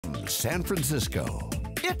San Francisco.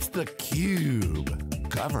 It's theCUBE,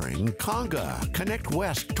 covering Conga Connect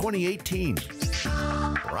West 2018.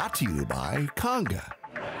 Brought to you by Conga.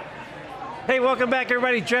 Hey, welcome back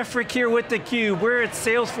everybody. Jeff Frick here with theCUBE. We're at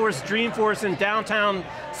Salesforce Dreamforce in downtown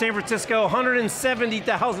San Francisco,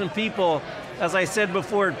 170,000 people. As I said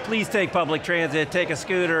before, please take public transit, take a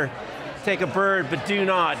scooter, take a bird, but do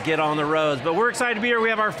not get on the roads. But we're excited to be here. We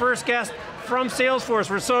have our first guest from Salesforce.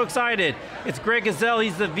 We're so excited. It's Greg Gsell.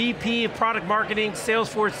 He's the VP of Product Marketing,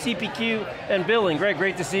 Salesforce CPQ and Billing. Greg,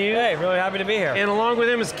 great to see you. Hey, really happy to be here. And along with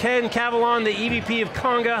him is Ken Cavallon, the EVP of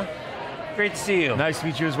Conga. Great to see you. Nice to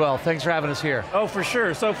meet you as well. Thanks for having us here. Oh, for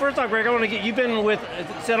sure. So first off, Greg, I want to get, you've been with,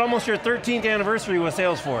 it's almost your 13th anniversary with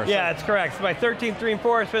Salesforce. Yeah, it's correct. It's my 13th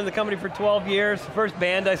Dreamforce, been in the company for 12 years. The first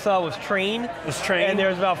band I saw was Train. And there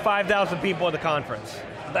was about 5,000 people at the conference.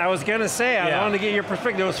 I was going to say, I wanted to get your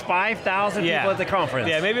perspective. There was 5,000 people at the conference.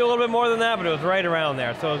 Yeah, maybe a little bit more than that, but it was right around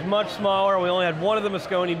there. So it was much smaller. We only had one of the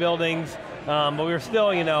Moscone buildings, but we were still,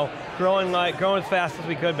 growing as fast as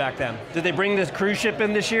we could back then. Did they bring this cruise ship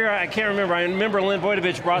in this year? I can't remember. I remember Lynn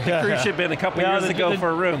Voidovich brought the cruise ship in a couple years ago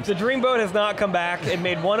for a room. The Dreamboat has not come back. It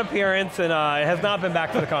made one appearance and it has not been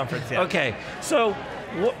back to the conference yet. Okay, so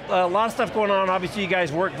a lot of stuff going on. Obviously you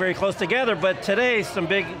guys work very close together, but today some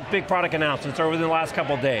big product announcements over the last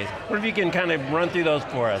couple of days. What if you can kind of run through those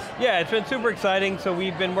for us? Yeah, it's been super exciting. So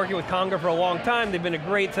we've been working with Conga for a long time. They've been a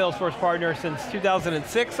great Salesforce partner since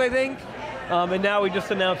 2006, I think. And now we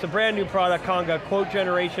just announced a brand new product, Conga Quote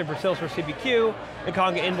Generation for Salesforce CPQ, and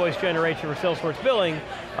Conga Invoice Generation for Salesforce Billing,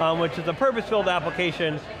 which is a purpose-built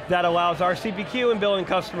application that allows our CPQ and billing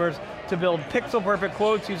customers to build pixel-perfect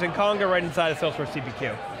quotes using Conga right inside of Salesforce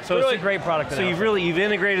CPQ. So it's really a great product. So you've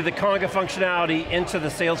integrated the Conga functionality into the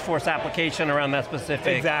Salesforce application around that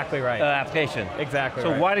specific application. Exactly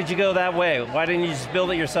right. So why did you go that way? Why didn't you just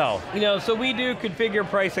build it yourself? So we do configure,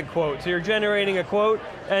 price, and quote. So you're generating a quote,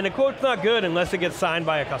 and a quote's not good unless it gets signed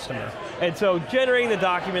by a customer. And so generating the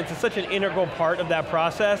documents is such an integral part of that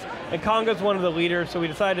process, and Conga's one of the leaders, so we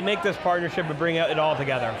decided to make this partnership and bring it all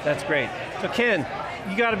together. That's great. So Ken,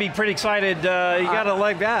 you got to be pretty excited, you got to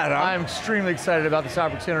like that, huh? I'm extremely excited about this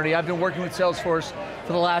opportunity. I've been working with Salesforce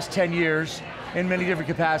for the last 10 years in many different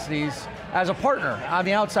capacities as a partner on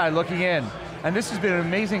the outside looking in. And this has been an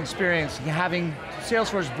amazing experience having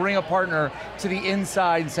Salesforce bring a partner to the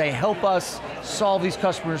inside and say, help us solve these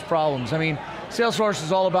customers' problems. I mean, Salesforce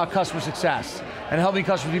is all about customer success and helping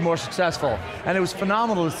customers be more successful. And it was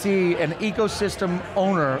phenomenal to see an ecosystem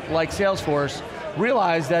owner like Salesforce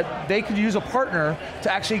realize that they could use a partner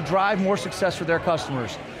to actually drive more success for their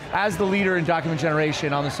customers. As the leader in document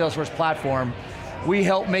generation on the Salesforce platform, we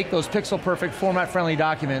help make those pixel-perfect, format-friendly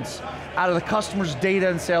documents out of the customer's data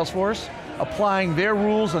in Salesforce, applying their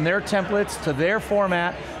rules and their templates to their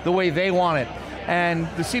format the way they want it. And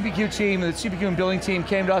the CPQ team, the CPQ and billing team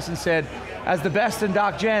came to us and said, as the best in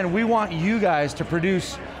Doc Gen, we want you guys to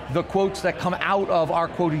produce the quotes that come out of our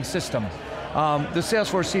quoting system. The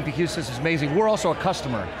Salesforce CPQ system is amazing. We're also a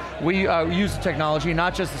customer. We use the technology,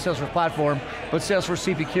 not just the Salesforce platform, but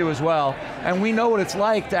Salesforce CPQ as well. And we know what it's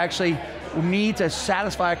like to actually need to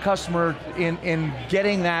satisfy a customer in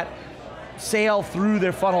getting that sale through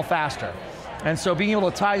their funnel faster. And so being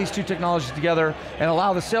able to tie these two technologies together and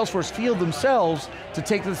allow the Salesforce field themselves to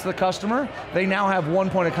take this to the customer, they now have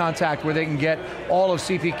one point of contact where they can get all of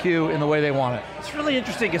CPQ in the way they want it. It's really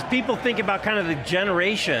interesting because people think about kind of the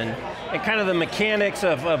generation and kind of the mechanics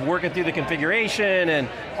of working through the configuration and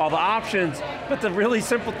all the options, but the really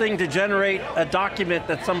simple thing to generate a document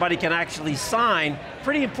that somebody can actually sign,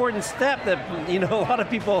 pretty important step that a lot of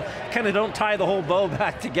people kind of don't tie the whole bow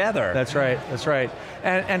back together. That's right, that's right.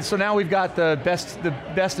 And so now we've got the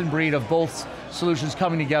best in breed of both solutions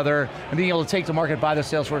coming together and being able to take to market by the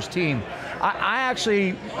Salesforce team. I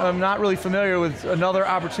actually am not really familiar with another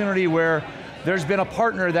opportunity where there's been a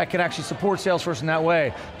partner that can actually support Salesforce in that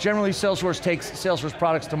way. Generally, Salesforce takes Salesforce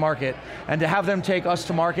products to market, and to have them take us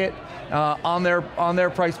to market on their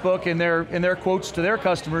price book and their quotes to their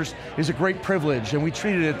customers is a great privilege, and we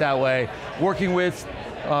treated it that way. Working with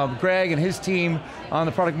Greg and his team on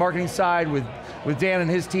the product marketing side, with Dan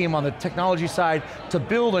and his team on the technology side, to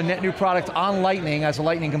build a net new product on Lightning as a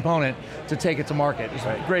Lightning component to take it to market. It's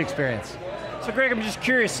a great experience. So Greg, I'm just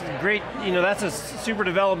curious, great, that's a super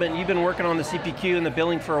development. You've been working on the CPQ and the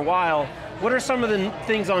billing for a while. What are some of the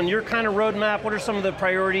things on your kind of roadmap? What are some of the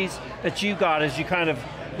priorities that you got as you kind of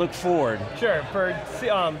look forward? Sure, for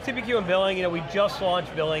CPQ and billing, we just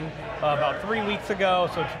launched billing about 3 weeks ago,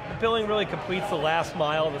 so billing really completes the last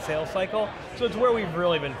mile of the sales cycle, so it's where we've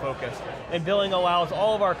really been focused. And billing allows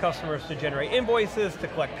all of our customers to generate invoices, to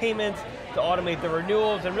collect payments, to automate the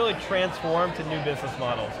renewals, and really transform to new business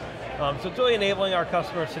models. So it's really enabling our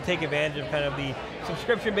customers to take advantage of kind of the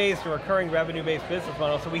subscription-based or recurring revenue-based business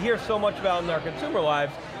models. So we hear so much about in our consumer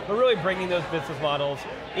lives, but really bringing those business models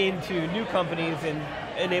into new companies and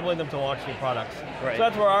enabling them to launch new products. Right. So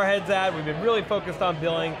that's where our head's at. We've been really focused on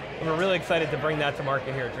billing, and we're really excited to bring that to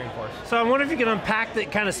market here at Dreamforce. So I wonder if you could unpack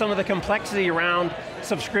kind of some of the complexity around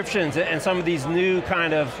subscriptions and some of these new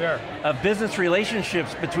kind of business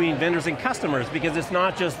relationships between vendors and customers, because it's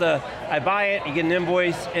not just the, I buy it, you get an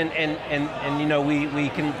invoice, and we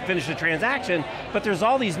can finish the transaction, but there's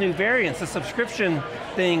all these new variants. The subscription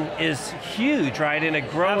thing is huge, right, and a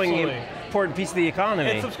growing important piece of the economy.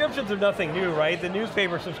 And subscriptions are nothing new, right? The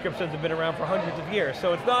newspaper subscriptions have been around for hundreds of years,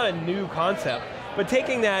 so it's not a new concept. But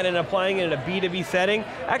taking that and applying it in a B2B setting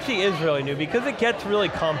actually is really new because it gets really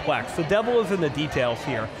complex. The devil is in the details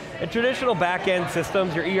here. In traditional back-end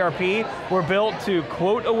systems, your ERP, were built to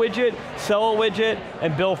quote a widget, sell a widget,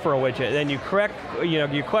 and bill for a widget. Then you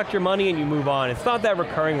collect your money and you move on. It's not that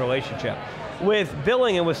recurring relationship. With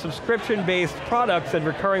billing and with subscription-based products and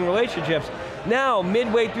recurring relationships, now,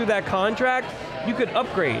 midway through that contract, you could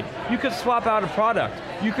upgrade, you could swap out a product,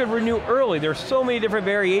 you could renew early. There's so many different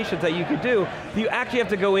variations that you could do. You actually have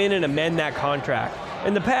to go in and amend that contract.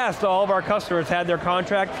 In the past, all of our customers had their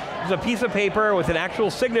contract as a piece of paper with an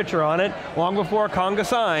actual signature on it, long before a Conga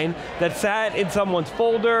sign, that sat in someone's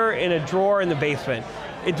folder, in a drawer in the basement.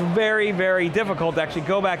 It's very, very difficult to actually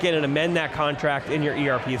go back in and amend that contract in your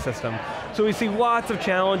ERP system. So we see lots of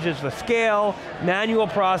challenges with scale, manual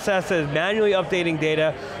processes, manually updating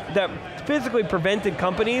data that physically prevented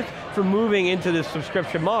companies from moving into this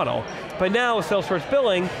subscription model. But now with Salesforce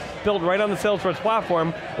Billing, built right on the Salesforce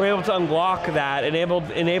platform, we're able to unlock that,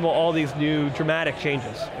 enable all these new dramatic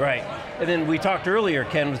changes. Right, and then we talked earlier,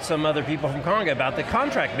 Ken, with some other people from Conga about the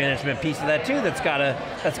contract management piece of that too, that's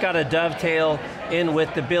got to dovetail in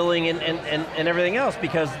with the billing and everything else,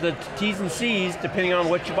 because the T's and C's, depending on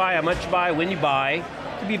what you buy, how much you buy, when you buy,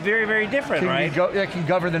 can be very, very different, right? It can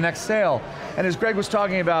govern the next sale. And as Greg was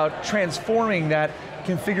talking about, transforming that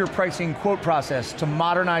configure pricing quote process to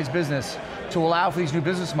modernize business, to allow for these new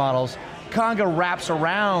business models, Conga wraps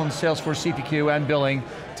around Salesforce CPQ and billing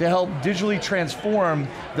to help digitally transform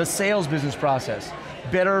the sales business process.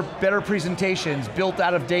 Better presentations built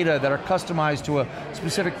out of data that are customized to a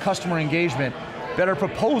specific customer engagement. Better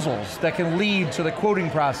proposals that can lead to the quoting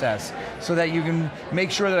process so that you can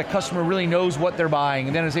make sure that a customer really knows what they're buying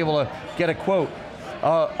and then is able to get a quote.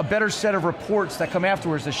 A better set of reports that come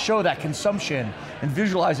afterwards to show that consumption and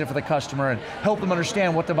visualize it for the customer and help them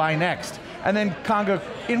understand what to buy next. And then Conga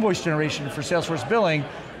invoice generation for Salesforce Billing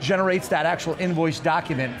generates that actual invoice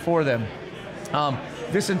document for them.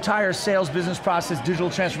 This entire sales business process digital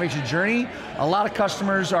transformation journey, a lot of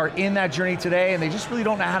customers are in that journey today and they just really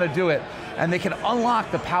don't know how to do it. And they can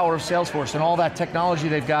unlock the power of Salesforce and all that technology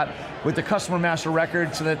they've got with the customer master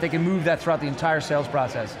record so that they can move that throughout the entire sales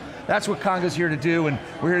process. That's what Conga's here to do, and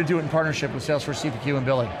we're here to do it in partnership with Salesforce CPQ and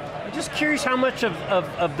billing. I'm just curious how much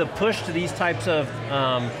of the push to these types of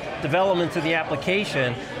developments of the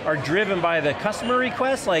application are driven by the customer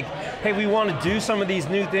requests, like, hey, we want to do some of these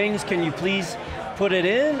new things, can you please put it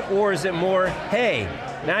in? Or is it more, hey,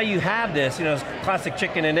 now you have this, classic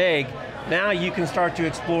chicken and egg, now you can start to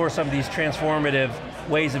explore some of these transformative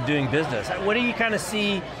ways of doing business. What do you kind of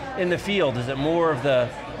see in the field? Is it more of the,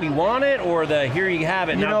 we want it, or the, here you have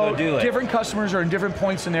it, now go do it? Different customers are in different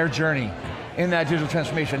points in their journey in that digital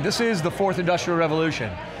transformation. This is the fourth industrial revolution,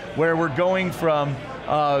 where we're going from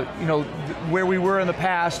where we were in the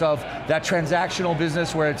past of that transactional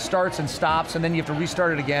business where it starts and stops and then you have to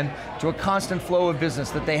restart it again, to a constant flow of business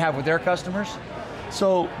that they have with their customers.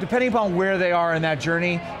 So depending upon where they are in that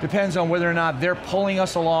journey, depends on whether or not they're pulling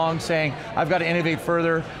us along saying, I've got to innovate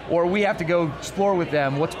further, or we have to go explore with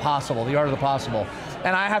them what's possible, the art of the possible.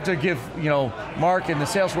 And I have to give Mark and the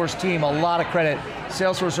Salesforce team a lot of credit.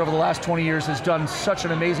 Salesforce over the last 20 years has done such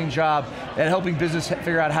an amazing job at helping business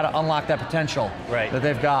figure out how to unlock that potential that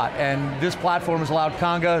they've got. And this platform has allowed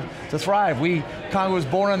Conga to thrive. Conga was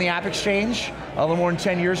born on the App Exchange a little more than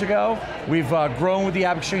 10 years ago. We've grown with the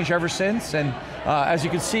App Exchange ever since, and as you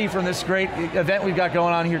can see from this great event we've got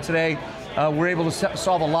going on here today, we're able to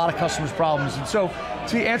solve a lot of customers' problems. And so,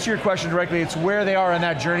 to answer your question directly, it's where they are in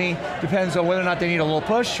that journey, depends on whether or not they need a little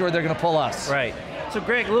push or they're going to pull us. Right. So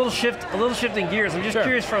Greg, a little shifting gears. I'm just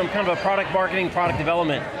curious from kind of a product marketing, product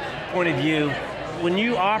development point of view, when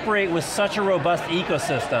you operate with such a robust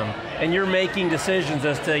ecosystem and you're making decisions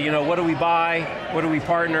as to, what do we buy, what do we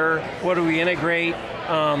partner, what do we integrate,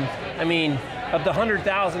 I mean, of the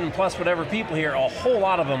 100,000 plus whatever people here, a whole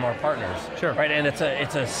lot of them are partners. Sure. Right, and it's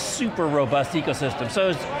a super robust ecosystem. So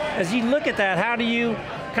as you look at that, how do you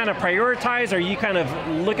kind of prioritize? Are you kind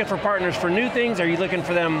of looking for partners for new things? Are you looking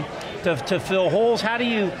for them to fill holes? How do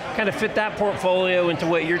you kind of fit that portfolio into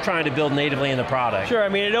what you're trying to build natively in the product? Sure, I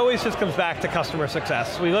mean, it always just comes back to customer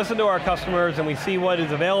success. We listen to our customers and we see what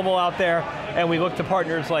is available out there, and we look to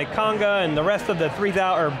partners like Conga and the rest of the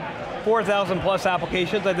 4,000 plus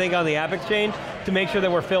applications, I think, on the App Exchange to make sure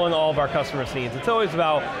that we're filling all of our customers' needs. It's always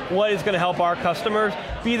about what is going to help our customers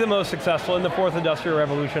be the most successful in the fourth industrial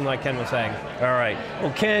revolution, like Ken was saying. All right,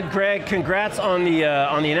 well Ken, Greg, congrats on the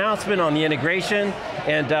announcement, on the integration,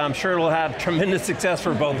 and I'm sure it'll have tremendous success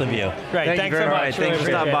for both of you. Great, thanks so much. Right, thanks for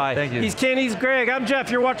stopping by. Thank you. He's Ken, he's Greg, I'm Jeff,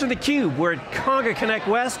 you're watching theCUBE. We're at Conga Connect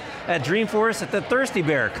West at Dreamforce at the Thirsty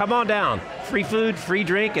Bear. Come on down, free food, free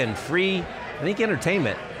drink, and free, I think,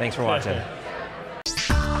 entertainment. Thanks for watching.